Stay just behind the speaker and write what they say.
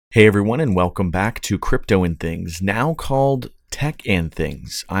Hey everyone, and welcome back to Crypto and Things, now called Tech and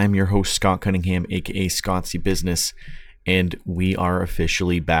Things. I'm your host, Scott Cunningham, aka Scottsy Business, and we are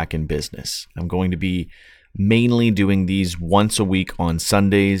officially back in business. I'm going to be mainly doing these once a week on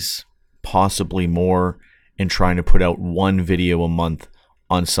Sundays, possibly more, and trying to put out one video a month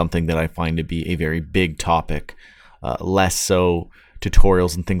on something that I find to be a very big topic. Less so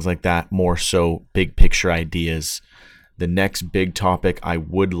tutorials and things like that, more so big picture ideas. The next big topic I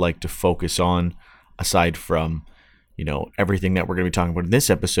would like to focus on, aside from, everything that we're going to be talking about in this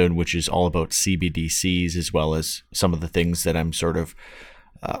episode, which is all about CBDCs, as well as some of the things that I'm sort of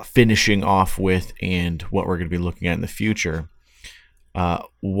finishing off with and what we're going to be looking at in the future.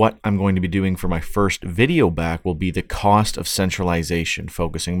 What I'm going to be doing for my first video back will be the cost of centralization,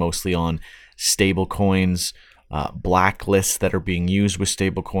 focusing mostly on stable coins, blacklists that are being used with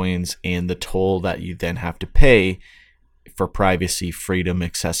stable coins, and the toll that you then have to pay for privacy, freedom,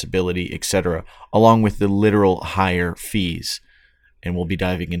 accessibility, etc., along with the literal higher fees. And we'll be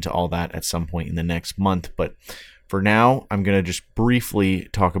diving into all that at some point in the next month. But for now, I'm going to just briefly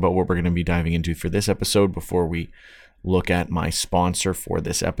talk about what we're going to be diving into for this episode before we look at my sponsor for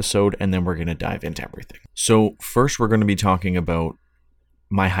this episode, and then we're going to dive into everything. So first, we're going to be talking about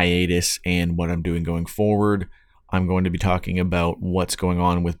my hiatus and what I'm doing going forward. I'm going to be talking about what's going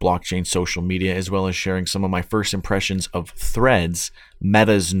on with blockchain social media, as well as sharing some of my first impressions of Threads,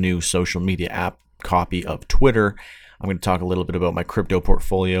 Meta's new social media app copy of Twitter. I'm going to talk a little bit about my crypto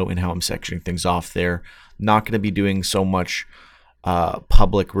portfolio and how I'm sectioning things off there. Not going to be doing so much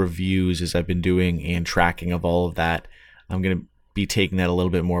public reviews as I've been doing and tracking of all of that. I'm going to be taking that a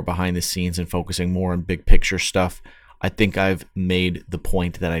little bit more behind the scenes and focusing more on big picture stuff. I think I've made the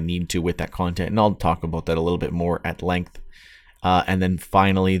point that I need to with that content, and I'll talk about that a little bit more at length. And then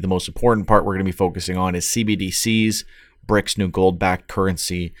finally, the most important part we're going to be focusing on is CBDCs, BRICS new gold-backed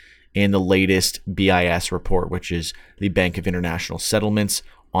currency, and the latest BIS report, which is the Bank of International Settlements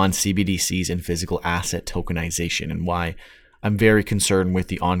on CBDCs and physical asset tokenization, and why I'm very concerned with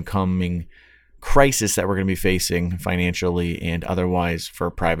the oncoming crisis that we're going to be facing financially and otherwise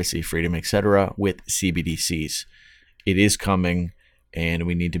for privacy, freedom, etc. with CBDCs. It is coming, and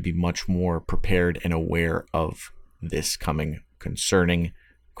we need to be much more prepared and aware of this coming concerning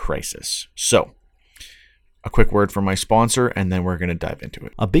crisis. So, a quick word from my sponsor, and then we're going to dive into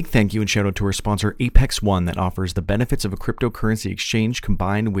it. A big thank you and shout out to our sponsor, Apex One, that offers the benefits of a cryptocurrency exchange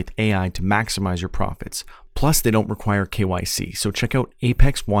combined with AI to maximize your profits. Plus, they don't require KYC, so check out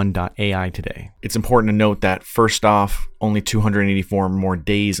apexone.ai today. It's important to note that, first off, only 284 more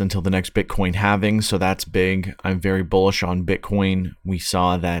days until the next Bitcoin halving, so that's big. I'm very bullish on Bitcoin. We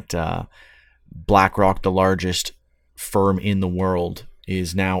saw that BlackRock, the largest firm in the world,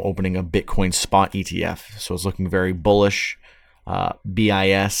 is now opening a Bitcoin spot ETF, so it's looking very bullish.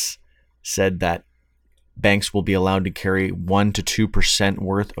 BIS said that banks will be allowed to carry 1% to 2%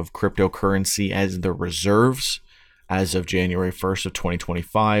 worth of cryptocurrency as their reserves as of January 1st of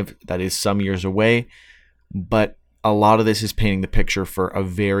 2025. That is some years away, but a lot of this is painting the picture for a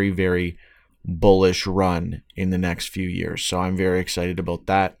very, very bullish run in the next few years. So I'm very excited about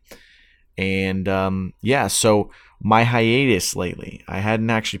that. And so my hiatus lately, I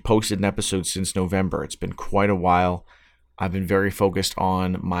hadn't actually posted an episode since November. It's been quite a while. I've been very focused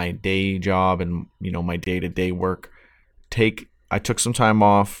on my day job and, my day-to-day work. I took some time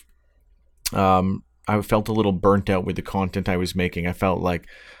off. I felt a little burnt out with the content I was making. I felt like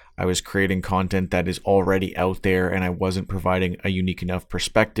I was creating content that is already out there and I wasn't providing a unique enough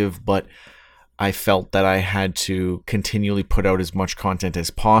perspective, but I felt that I had to continually put out as much content as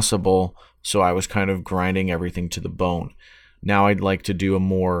possible, so I was kind of grinding everything to the bone. Now I'd like to do a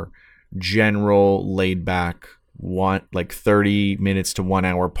more general, laid-back, 30 minutes to 1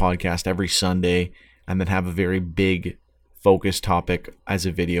 hour podcast every Sunday, and then have a very big focused topic as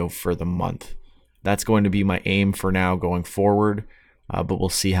a video for the month. That's going to be my aim for now going forward, but we'll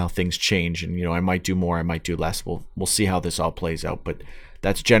see how things change. And, I might do more, I might do less. We'll see how this all plays out, but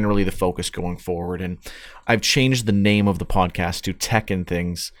that's generally the focus going forward. And I've changed the name of the podcast to Tech and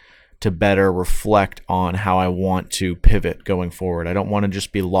Things to better reflect on how I want to pivot going forward. I don't want to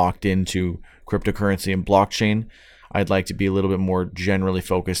just be locked into cryptocurrency and blockchain. I'd like to be a little bit more generally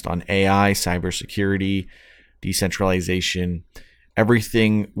focused on AI, cybersecurity, decentralization,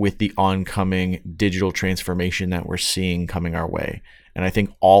 everything with the oncoming digital transformation that we're seeing coming our way. And I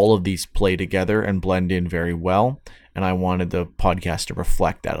think all of these play together and blend in very well. And I wanted the podcast to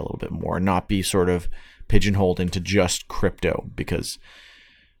reflect that a little bit more, not be sort of pigeonholed into just crypto, because,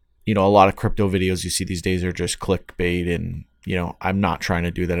 a lot of crypto videos you see these days are just clickbait. And, I'm not trying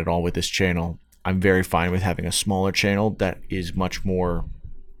to do that at all with this channel. I'm very fine with having a smaller channel that is much more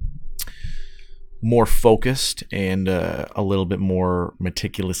more focused and a little bit more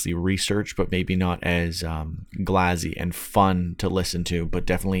meticulously researched, but maybe not as glazzy and fun to listen to, but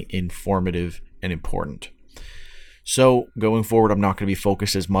definitely informative and important. So going forward, I'm not going to be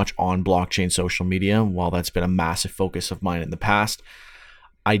focused as much on blockchain social media. While that's been a massive focus of mine in the past,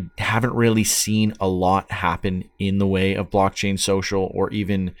 I haven't really seen a lot happen in the way of blockchain social or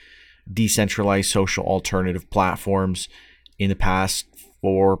even decentralized social alternative platforms in the past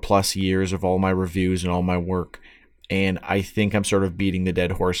 4+ years of all my reviews and all my work. And I think I'm sort of beating the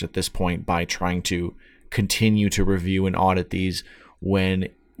dead horse at this point by trying to continue to review and audit these when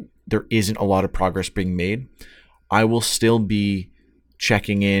there isn't a lot of progress being made. I will still be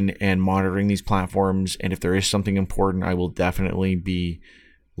checking in and monitoring these platforms, and if there is something important, I will definitely be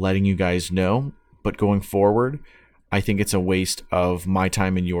letting you guys know. But going forward, I think it's a waste of my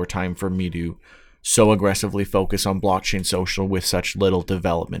time and your time for me to so aggressively focus on blockchain social with such little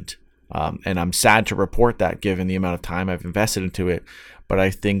development. And I'm sad to report that given the amount of time I've invested into it, but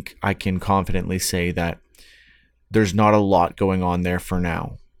I think I can confidently say that there's not a lot going on there for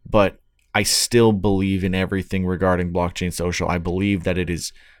now. But I still believe in everything regarding blockchain social. I believe that it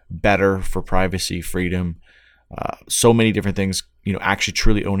is better for privacy, freedom, so many different things, actually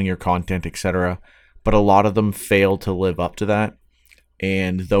truly owning your content, etc. But a lot of them fail to live up to that.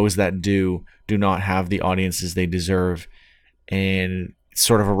 And those that do not have the audiences they deserve. And it's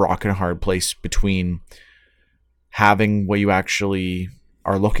sort of a rock and a hard place between having what you actually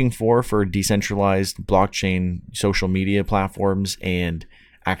are looking for decentralized blockchain social media platforms and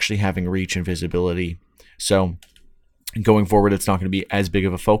actually having reach and visibility. So going forward, it's not going to be as big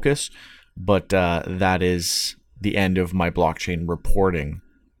of a focus, but that is the end of my blockchain reporting.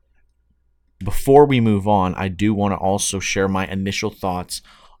 Before we move on, I do want to also share my initial thoughts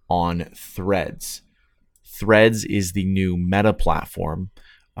on Threads. Threads is the new Meta platform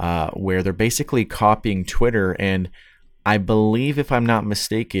where they're basically copying Twitter, and I believe, if I'm not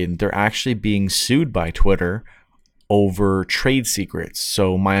mistaken, they're actually being sued by Twitter over trade secrets.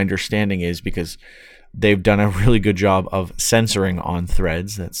 So my understanding is because they've done a really good job of censoring on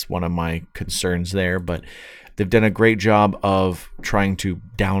Threads. That's one of my concerns there, but they've done a great job of trying to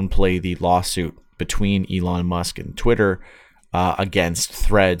downplay the lawsuit between Elon Musk and Twitter against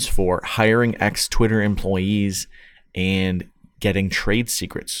Threads for hiring ex-Twitter employees and getting trade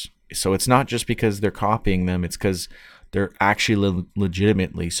secrets. So it's not just because they're copying them, it's because they're actually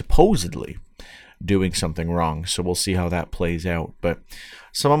legitimately, supposedly, doing something wrong. So we'll see how that plays out. But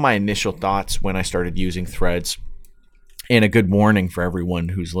some of my initial thoughts when I started using Threads, and a good warning for everyone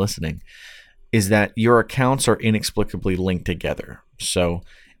who's listening, is that your accounts are inexplicably linked together. So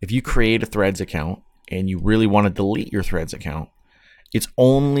if you create a Threads account and you really want to delete your Threads account, it's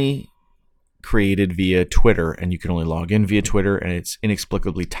only created via Twitter, and you can only log in via Twitter, and it's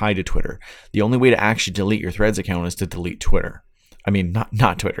inexplicably tied to Twitter. The only way to actually delete your Threads account is to delete Twitter. I mean,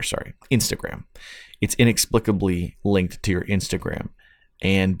 not Twitter, sorry, Instagram. It's inexplicably linked to your Instagram.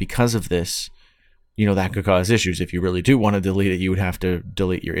 And because of this, that could cause issues. If you really do want to delete it, you would have to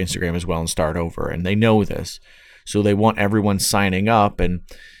delete your Instagram as well and start over. And they know this. So they want everyone signing up, and,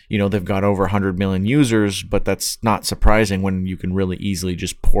 they've got over 100 million users, but that's not surprising when you can really easily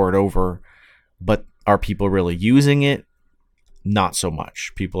just pour it over. But are people really using it? Not so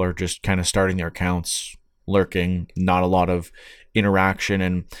much. People are just kind of starting their accounts, lurking, not a lot of interaction.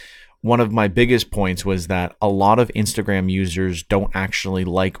 And one of my biggest points was that a lot of Instagram users don't actually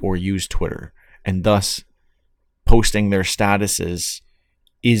like or use Twitter, and thus posting their statuses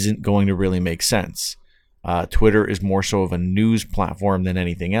isn't going to really make sense. Twitter is more so of a news platform than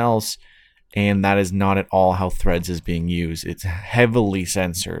anything else, and that is not at all how Threads is being used. It's heavily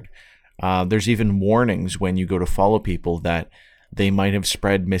censored. There's even warnings when you go to follow people that they might have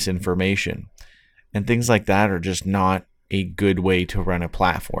spread misinformation. And things like that are just not a good way to run a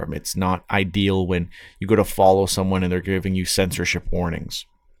platform. It's not ideal when you go to follow someone and they're giving you censorship warnings.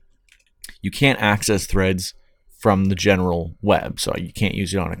 You can't access Threads from the general web, so you can't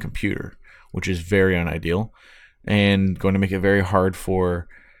use it on a computer, which is very unideal and going to make it very hard for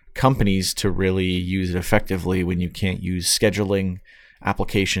companies to really use it effectively when you can't use scheduling,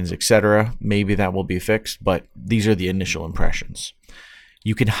 applications, etc. Maybe that will be fixed, but these are the initial impressions.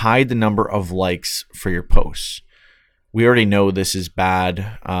 You can hide the number of likes for your posts. We already know this is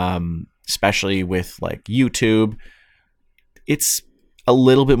bad, especially with like YouTube. It's a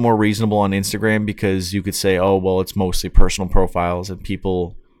little bit more reasonable on Instagram because you could say, oh, well, it's mostly personal profiles and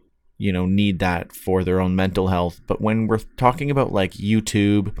people, need that for their own mental health. But when we're talking about like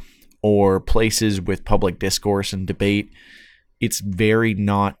YouTube or places with public discourse and debate, it's very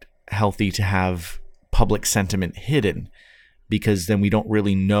not healthy to have public sentiment hidden, because then we don't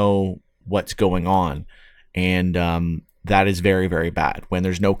really know what's going on. And that is very, very bad when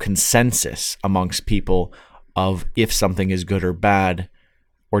there's no consensus amongst people of if something is good or bad,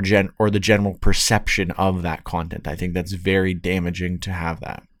 or the general perception of that content. I think that's very damaging to have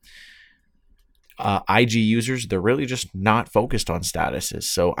that. IG users, they're really just not focused on statuses.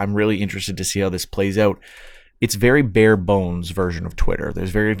 So I'm really interested to see how this plays out. It's very bare bones version of Twitter.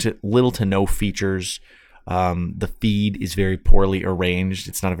 There's very little to no features. The feed is very poorly arranged.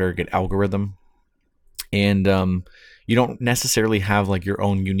 It's not a very good algorithm. And you don't necessarily have like your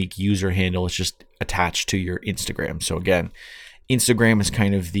own unique user handle. It's just attached to your Instagram. So again, Instagram is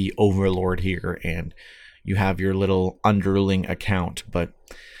kind of the overlord here, and you have your little underling account. But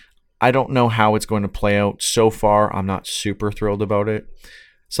I don't know how it's going to play out. So far, I'm not super thrilled about it.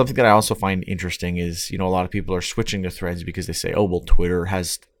 Something that I also find interesting is, a lot of people are switching to Threads because they say, oh, well, Twitter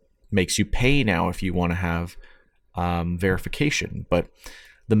makes you pay now if you want to have verification. But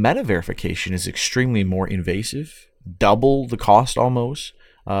the meta verification is extremely more invasive, double the cost almost.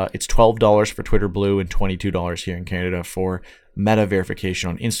 It's $12 for Twitter Blue and $22 here in Canada for meta verification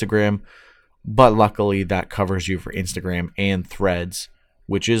on Instagram. But luckily, that covers you for Instagram and Threads,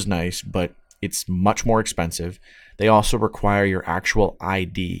 which is nice, but it's much more expensive. They also require your actual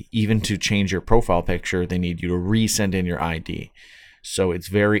ID. Even to change your profile picture, they need you to resend in your ID. So it's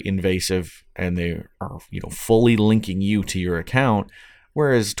very invasive, and they are, fully linking you to your account,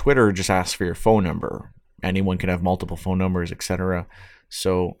 whereas Twitter just asks for your phone number. Anyone can have multiple phone numbers, etc.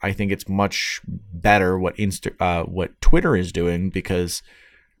 So I think it's much better what Twitter is doing, because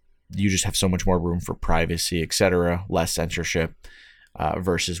you just have so much more room for privacy, etc., less censorship.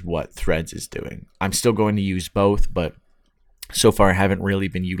 Versus what Threads is doing. I'm still going to use both, but so far I haven't really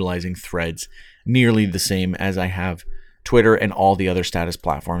been utilizing Threads nearly the same as I have Twitter and all the other status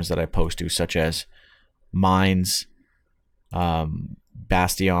platforms that I post to, such as Minds,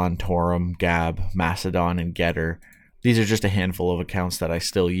 Bastion, Torum, Gab, Mastodon, and Getter. These are just a handful of accounts that I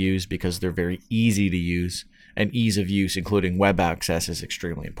still use because they're very easy to use, and ease of use, including web access, is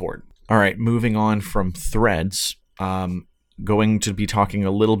extremely important. All right, moving on from Threads. Going to be talking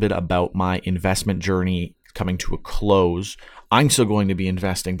a little bit about my investment journey coming to a close. I'm still going to be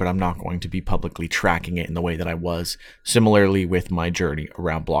investing, but I'm not going to be publicly tracking it in the way that I was, similarly with my journey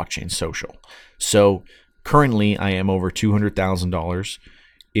around blockchain social. So currently I am over $200,000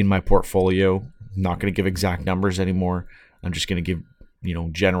 in my portfolio. I'm not going to give exact numbers anymore. I'm just going to give,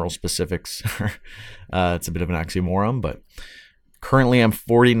 general specifics. It's a bit of an oxymoron, but currently, I'm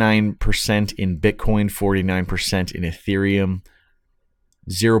 49% in Bitcoin, 49% in Ethereum,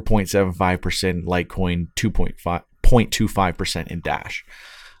 0.75% Litecoin, 0.25% in Dash.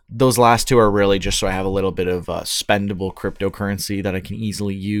 Those last two are really just so I have a little bit of spendable cryptocurrency that I can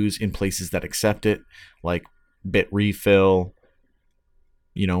easily use in places that accept it, like Bitrefill,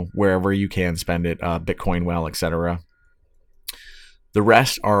 wherever you can spend it, Bitcoin Well, etc. The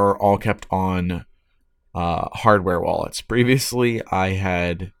rest are all kept on hardware wallets. Previously, I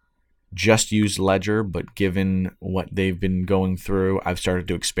had just used Ledger, but given what they've been going through, I've started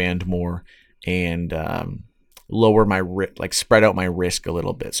to expand more and lower my spread out my risk a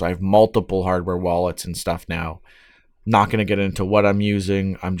little bit. So I have multiple hardware wallets and stuff now. Not going to get into what I'm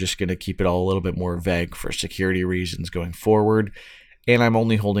using. I'm just going to keep it all a little bit more vague for security reasons going forward. And I'm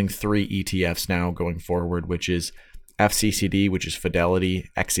only holding 3 ETFs now going forward, which is FCCD, which is Fidelity,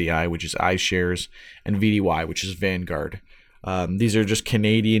 XEI, which is iShares, and VDY, which is Vanguard. These are just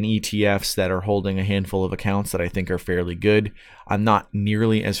Canadian ETFs that are holding a handful of accounts that I think are fairly good. I'm not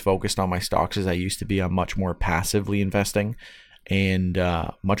nearly as focused on my stocks as I used to be. I'm much more passively investing and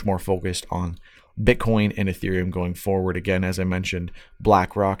much more focused on Bitcoin and Ethereum going forward. Again, as I mentioned,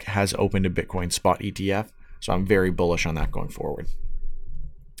 BlackRock has opened a Bitcoin spot ETF, so I'm very bullish on that going forward.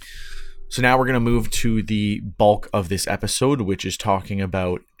 So now we're going to move to the bulk of this episode, which is talking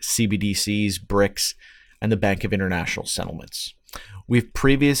about CBDCs, BRICS, and the Bank of International Settlements. We've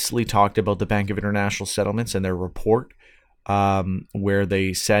previously talked about the Bank of International Settlements and their report, where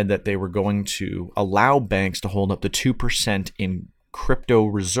they said that they were going to allow banks to hold up to 2% in crypto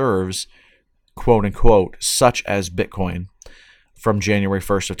reserves, quote unquote, such as Bitcoin, from January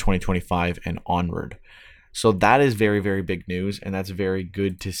 1st of 2025 and onward. So that is very, very big news, and that's very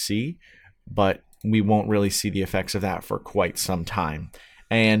good to see. But we won't really see the effects of that for quite some time.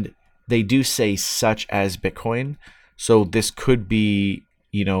 And they do say such as Bitcoin. So this could be,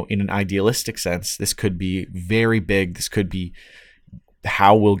 in an idealistic sense, this could be very big. This could be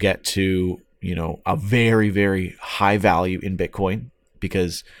how we'll get to, a very, very high value in Bitcoin.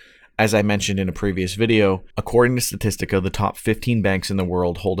 Because as I mentioned in a previous video, according to Statistica, the top 15 banks in the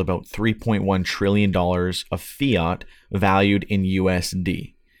world hold about $3.1 trillion of fiat valued in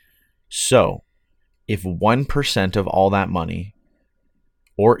USD. So if 1% of all that money,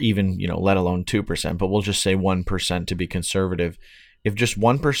 or even, let alone 2%, but we'll just say 1% to be conservative, if just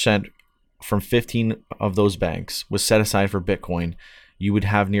 1% from 15 of those banks was set aside for Bitcoin, you would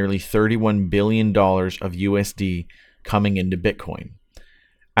have nearly $31 billion of USD coming into Bitcoin.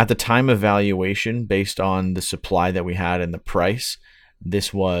 At the time of valuation, based on the supply that we had and the price,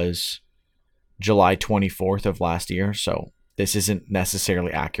 this was July 24th of last year. So this isn't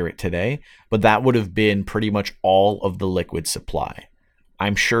necessarily accurate today, but that would have been pretty much all of the liquid supply.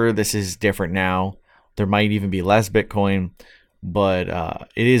 I'm sure this is different now. There might even be less Bitcoin, but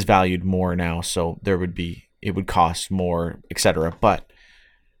it is valued more now. So it would cost more, etc. But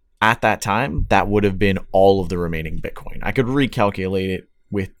at that time, that would have been all of the remaining Bitcoin. I could recalculate it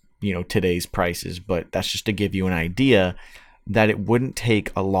with, today's prices, but that's just to give you an idea that it wouldn't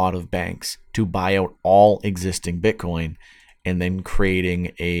take a lot of banks to buy out all existing Bitcoin and then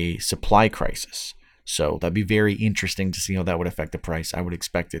creating a supply crisis. So that'd be very interesting to see how that would affect the price. I would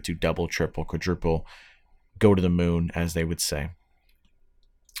expect it to double, triple, quadruple, go to the moon, as they would say.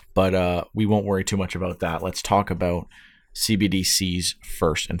 But we won't worry too much about that. Let's talk about CBDCs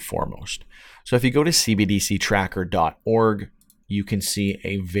first and foremost. So if you go to cbdctracker.org, you can see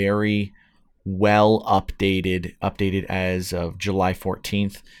a very well updated as of July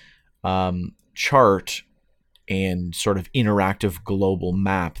 14th, chart and sort of interactive global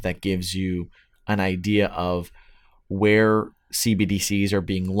map that gives you an idea of where CBDCs are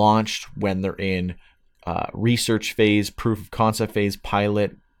being launched, when they're in research phase, proof of concept phase,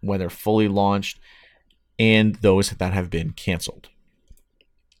 pilot, when they're fully launched, and those that have been canceled.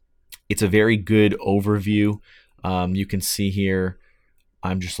 It's a very good overview. You can see here,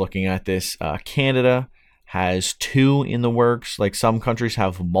 I'm just looking at this. Canada has 2 in the works. Like some countries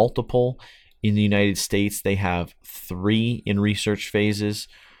have multiple. In the United States, they have 3 in research phases.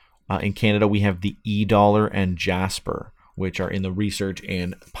 In Canada, we have the eDollar and Jasper, which are in the research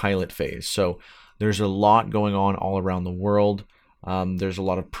and pilot phase. So there's a lot going on all around the world. There's a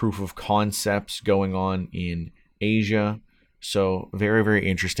lot of proof of concepts going on in Asia. So very, very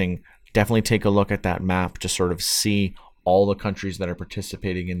interesting. Definitely take a look at that map to sort of see all the countries that are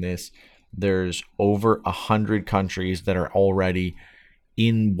participating in this. There's over 100 countries that are already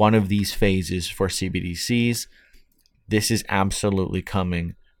in one of these phases for CBDCs. This is absolutely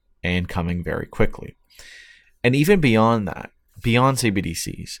coming, and coming very quickly. And even beyond that, beyond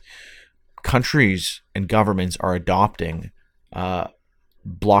CBDCs, countries and governments are adopting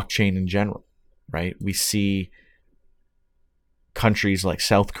blockchain in general, right? We see countries like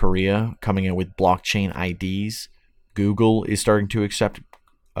South Korea coming in with blockchain IDs. Google is starting to accept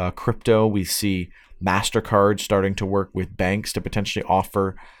crypto. We see MasterCard starting to work with banks to potentially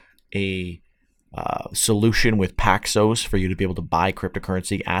offer a solution with Paxos for you to be able to buy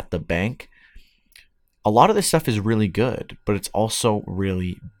cryptocurrency at the bank. A lot of this stuff is really good, but it's also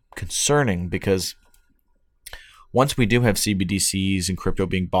really concerning because once we do have CBDCs and crypto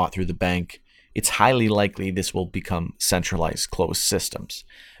being bought through the bank, it's highly likely this will become centralized closed systems,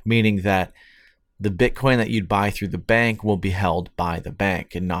 meaning that the Bitcoin that you'd buy through the bank will be held by the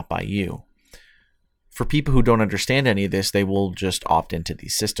bank and not by you. For people who don't understand any of this, they will just opt into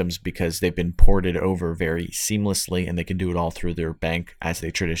these systems because they've been ported over very seamlessly and they can do it all through their bank as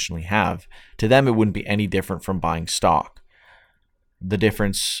they traditionally have. To them, it wouldn't be any different from buying stock. The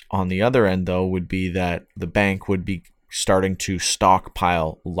difference on the other end, though, would be that the bank would be starting to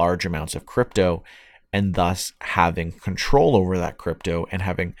stockpile large amounts of crypto and thus having control over that crypto and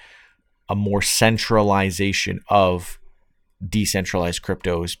having a more centralization of decentralized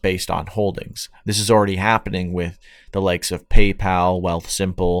cryptos based on holdings. This is already happening with the likes of PayPal,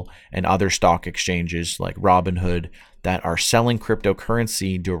 Wealthsimple, and other stock exchanges like Robinhood that are selling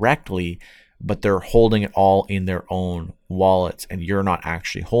cryptocurrency directly, but they're holding it all in their own wallets and you're not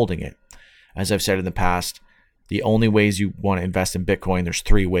actually holding it. As I've said in the past, the only ways you want to invest in Bitcoin, there's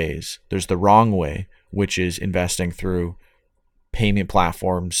 3 ways. There's the wrong way, which is investing through payment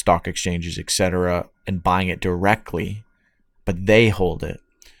platforms, stock exchanges, etc., and buying it directly, but they hold it.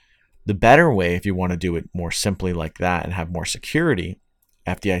 The better way, if you want to do it more simply like that and have more security,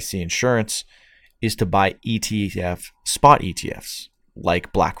 FDIC insurance, is to buy spot ETFs,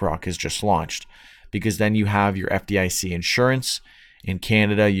 like BlackRock has just launched, because then you have your FDIC insurance. In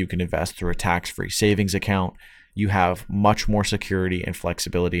Canada, you can invest through a tax-free savings account. You have much more security and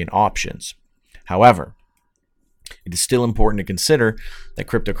flexibility and options. However, it is still important to consider that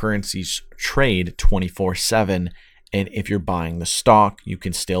cryptocurrencies trade 24/7, and if you're buying the stock, you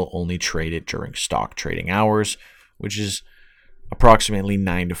can still only trade it during stock trading hours, which is approximately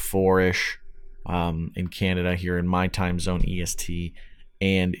 9 to 4-ish in Canada. Here in my time zone, EST,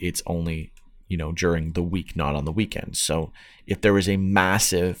 and it's only, during the week, not on the weekends. So if there was a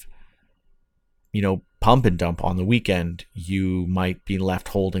massive, pump and dump on the weekend, you might be left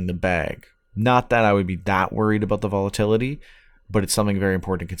holding the bag. Not that I would be that worried about the volatility, but it's something very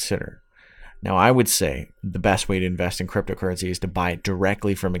important to consider. Now, I would say the best way to invest in cryptocurrency is to buy it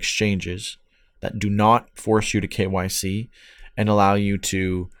directly from exchanges that do not force you to KYC and allow you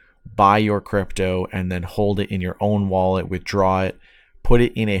to buy your crypto and then hold it in your own wallet, withdraw it, put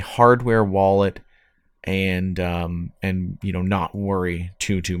it in a hardware wallet, and not worry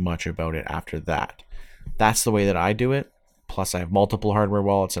too much about it after that. That's the way that I do it. Plus, I have multiple hardware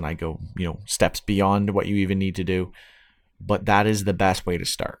wallets, and I go steps beyond what you even need to do. But that is the best way to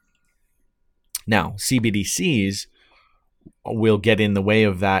start. Now, CBDCs will get in the way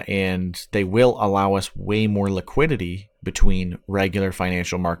of that, and they will allow us way more liquidity between regular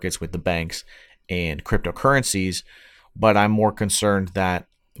financial markets with the banks and cryptocurrencies. But I'm more concerned that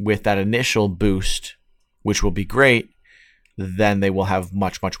with that initial boost, which will be great, then they will have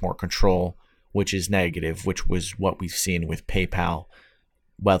much more control, which is negative, which was what we've seen with PayPal,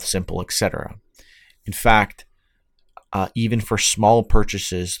 Wealthsimple, etc. In fact, even for small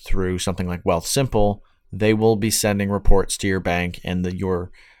purchases through something like Wealthsimple, they will be sending reports to your bank, and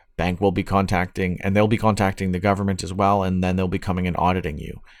your bank will be contacting, and they'll be contacting the government as well, and then they'll be coming and auditing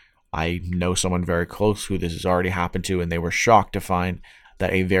you. I know someone very close who this has already happened to, and they were shocked to find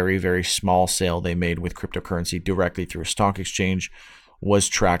that a very small sale they made with cryptocurrency directly through a stock exchange was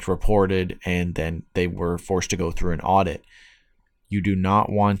tracked, reported, and then they were forced to go through an audit. You do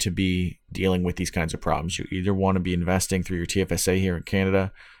not want to be dealing with these kinds of problems. You either want to be investing through your TFSA here in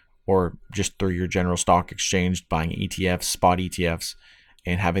Canada, or just through your general stock exchange, buying ETFs, spot ETFs,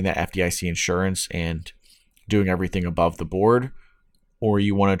 and having that FDIC insurance and doing everything above the board, or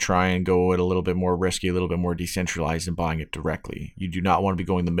you want to try and go it a little bit more risky, a little bit more decentralized, and buying it directly. You do not want to be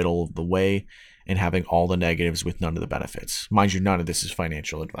going the middle of the way and having all the negatives with none of the benefits. Mind you, none of this is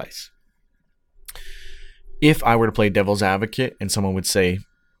financial advice. If I were to play devil's advocate and someone would say,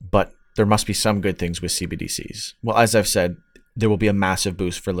 but there must be some good things with CBDCs. Well, as I've said, there will be a massive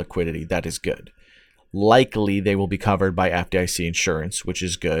boost for liquidity. That is good. Likely they will be covered by FDIC insurance, which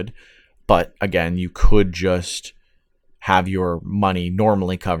is good. But again, you could just have your money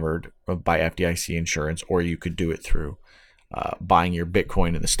normally covered by FDIC insurance, or you could do it through buying your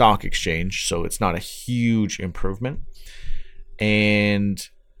Bitcoin in the stock exchange. So it's not a huge improvement. And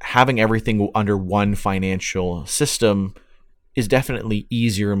having everything under one financial system is definitely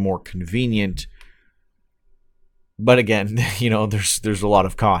easier and more convenient. But again, there's a lot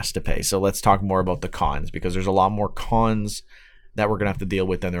of cost to pay. So let's talk more about the cons, because there's a lot more cons that we're going to have to deal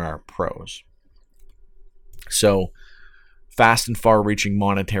with than there are pros. So fast and far-reaching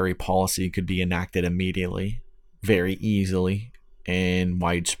monetary policy could be enacted immediately, very easily, and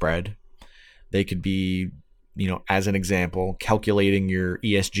widespread. They could be, as an example, calculating your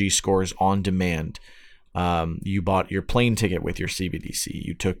ESG scores on demand. You bought your plane ticket with your CBDC.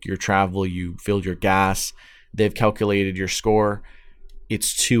 You took your travel. You filled your gas. They've calculated your score.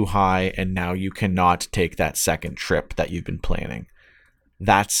 It's too high, and now you cannot take that second trip that you've been planning.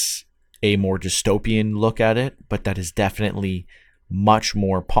 That's a more dystopian look at it, but that is definitely much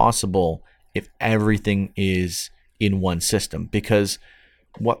more possible if everything is in one system. Because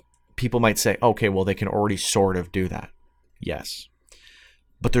what people might say, okay, well, they can already sort of do that. Yes.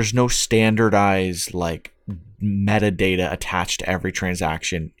 But there's no standardized metadata attached to every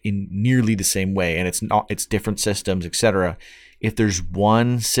transaction in nearly the same way, and it's different systems, etc. If there's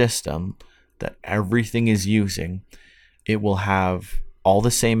one system that everything is using, it will have all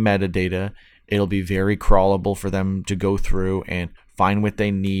the same metadata. It'll be very crawlable for them to go through and find what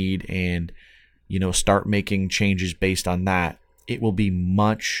they need and start making changes based on that. It will be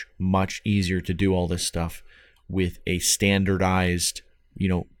much easier to do all this stuff with a standardized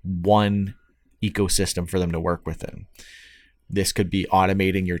one ecosystem for them to work within. This could be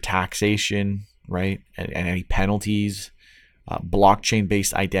automating your taxation, right? And any penalties,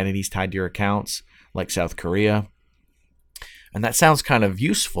 blockchain-based identities tied to your accounts, like South Korea. And that sounds kind of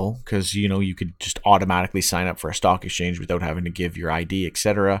useful because, you could just automatically sign up for a stock exchange without having to give your ID,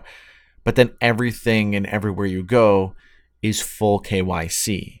 etc. But then everything and everywhere you go is full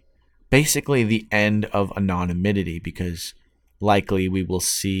KYC. Basically the end of anonymity, because likely we will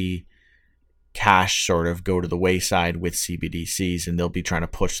see cash sort of go to the wayside with CBDCs, and they'll be trying to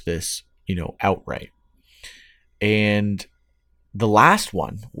push this, outright. And the last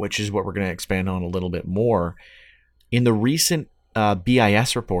one, which is what we're going to expand on a little bit more, in the recent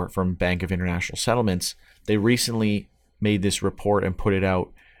BIS report from Bank of International Settlements, they recently made this report and put it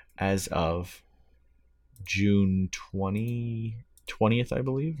out as of June 20, 20th, I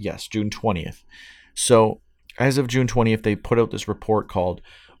believe. Yes, June 20th. So as of June 20th, they put out this report called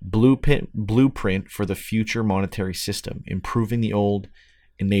Blueprint for the Future Monetary System, Improving the Old,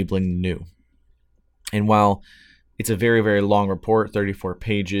 Enabling the New. And while it's a very, very long report, 34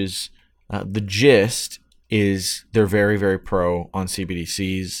 pages, the gist is they're very, very pro on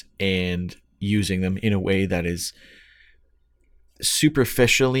CBDCs and using them in a way that is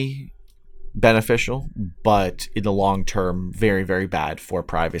superficially beneficial, but in the long term, very, very bad for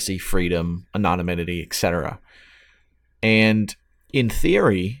privacy, freedom, anonymity, etc. And in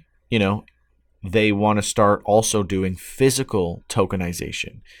theory, they want to start also doing physical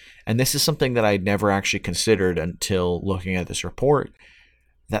tokenization. And this is something that I'd never actually considered until looking at this report,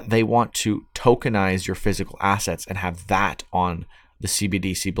 that they want to tokenize your physical assets and have that on the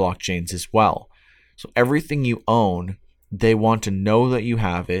CBDC blockchains as well. So everything you own, they want to know that you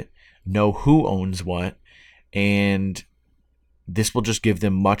have it, know who owns what, and this will just give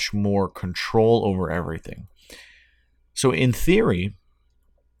them much more control over everything. So in theory,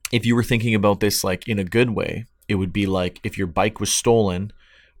 if you were thinking about this like in a good way, it would be like if your bike was stolen,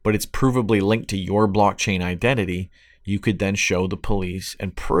 but it's provably linked to your blockchain identity, you could then show the police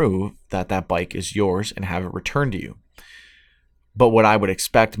and prove that that bike is yours and have it returned to you. But what I would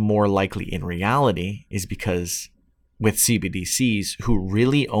expect more likely in reality is, because with CBDCs, who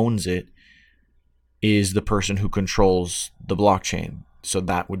really owns it is the person who controls the blockchain. So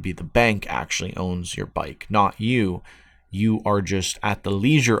that would be the bank actually owns your bike, not you. You are just at the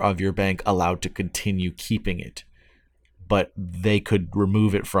leisure of your bank allowed to continue keeping it. But they could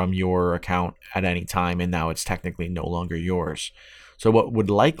remove it from your account at any time, and now it's technically no longer yours. So what would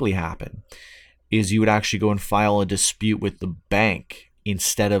likely happen is you would actually go and file a dispute with the bank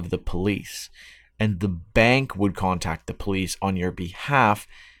instead of the police. And the bank would contact the police on your behalf,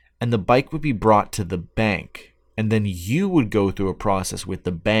 and the bike would be brought to the bank. And then you would go through a process with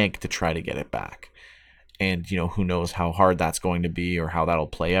the bank to try to get it back. And, who knows how hard that's going to be or how that'll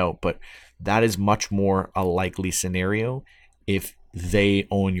play out. But that is much more a likely scenario if they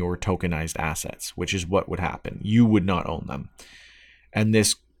own your tokenized assets, which is what would happen. You would not own them. And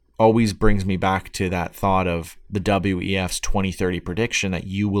this always brings me back to that thought of the WEF's 2030 prediction that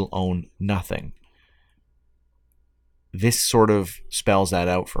you will own nothing. This sort of spells that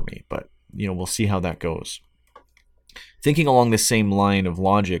out for me, but we'll see how that goes. Thinking along the same line of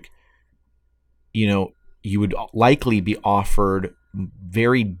logic, you would likely be offered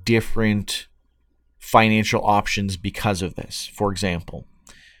very different financial options because of this. For example,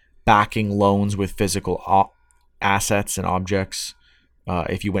 backing loans with physical assets and objects.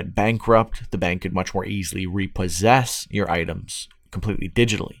 If you went bankrupt, the bank could much more easily repossess your items completely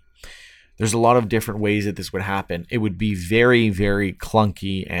digitally. There's a lot of different ways that this would happen. It would be very, very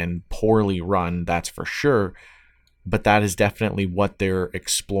clunky and poorly run, that's for sure. But that is definitely what they're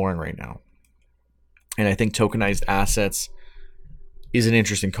exploring right now. And I think tokenized assets is an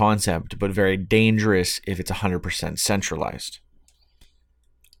interesting concept, but very dangerous if it's 100% centralized.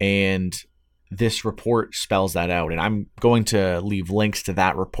 And this report spells that out. And I'm going to leave links to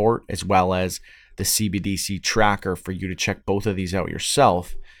that report as well as the CBDC tracker for you to check both of these out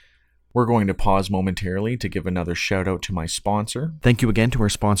yourself. We're going to pause momentarily to give another shout out to my sponsor. Thank you again to our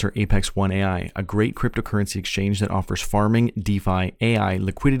sponsor, Apex One AI, a great cryptocurrency exchange that offers farming, DeFi, AI,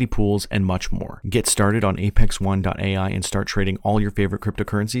 liquidity pools, and much more. Get started on apexone.ai and start trading all your favorite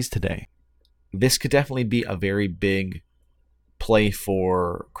cryptocurrencies today. This could definitely be a very big play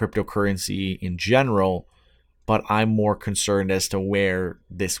for cryptocurrency in general, but I'm more concerned as to where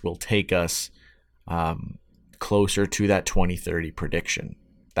this will take us closer to that 2030 prediction.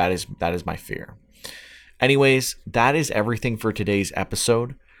 That is my fear. Anyways, that is everything for today's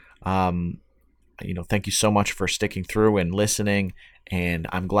episode. Thank you so much for sticking through and listening, and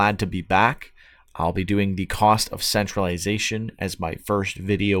I'm glad to be back. I'll be doing the cost of centralization as my first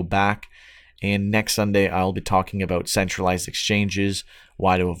video back, and next Sunday I'll be talking about centralized exchanges,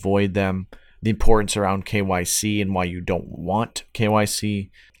 why to avoid them, the importance around KYC and why you don't want KYC,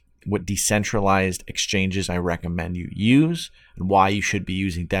 what decentralized exchanges I recommend you use, and why you should be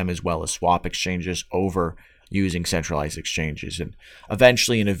using them as well as swap exchanges over using centralized exchanges. And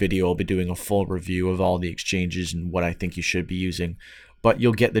eventually in a video, I'll be doing a full review of all the exchanges and what I think you should be using, but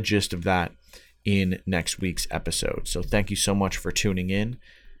you'll get the gist of that in next week's episode. So thank you so much for tuning in,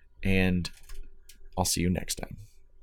 and I'll see you next time.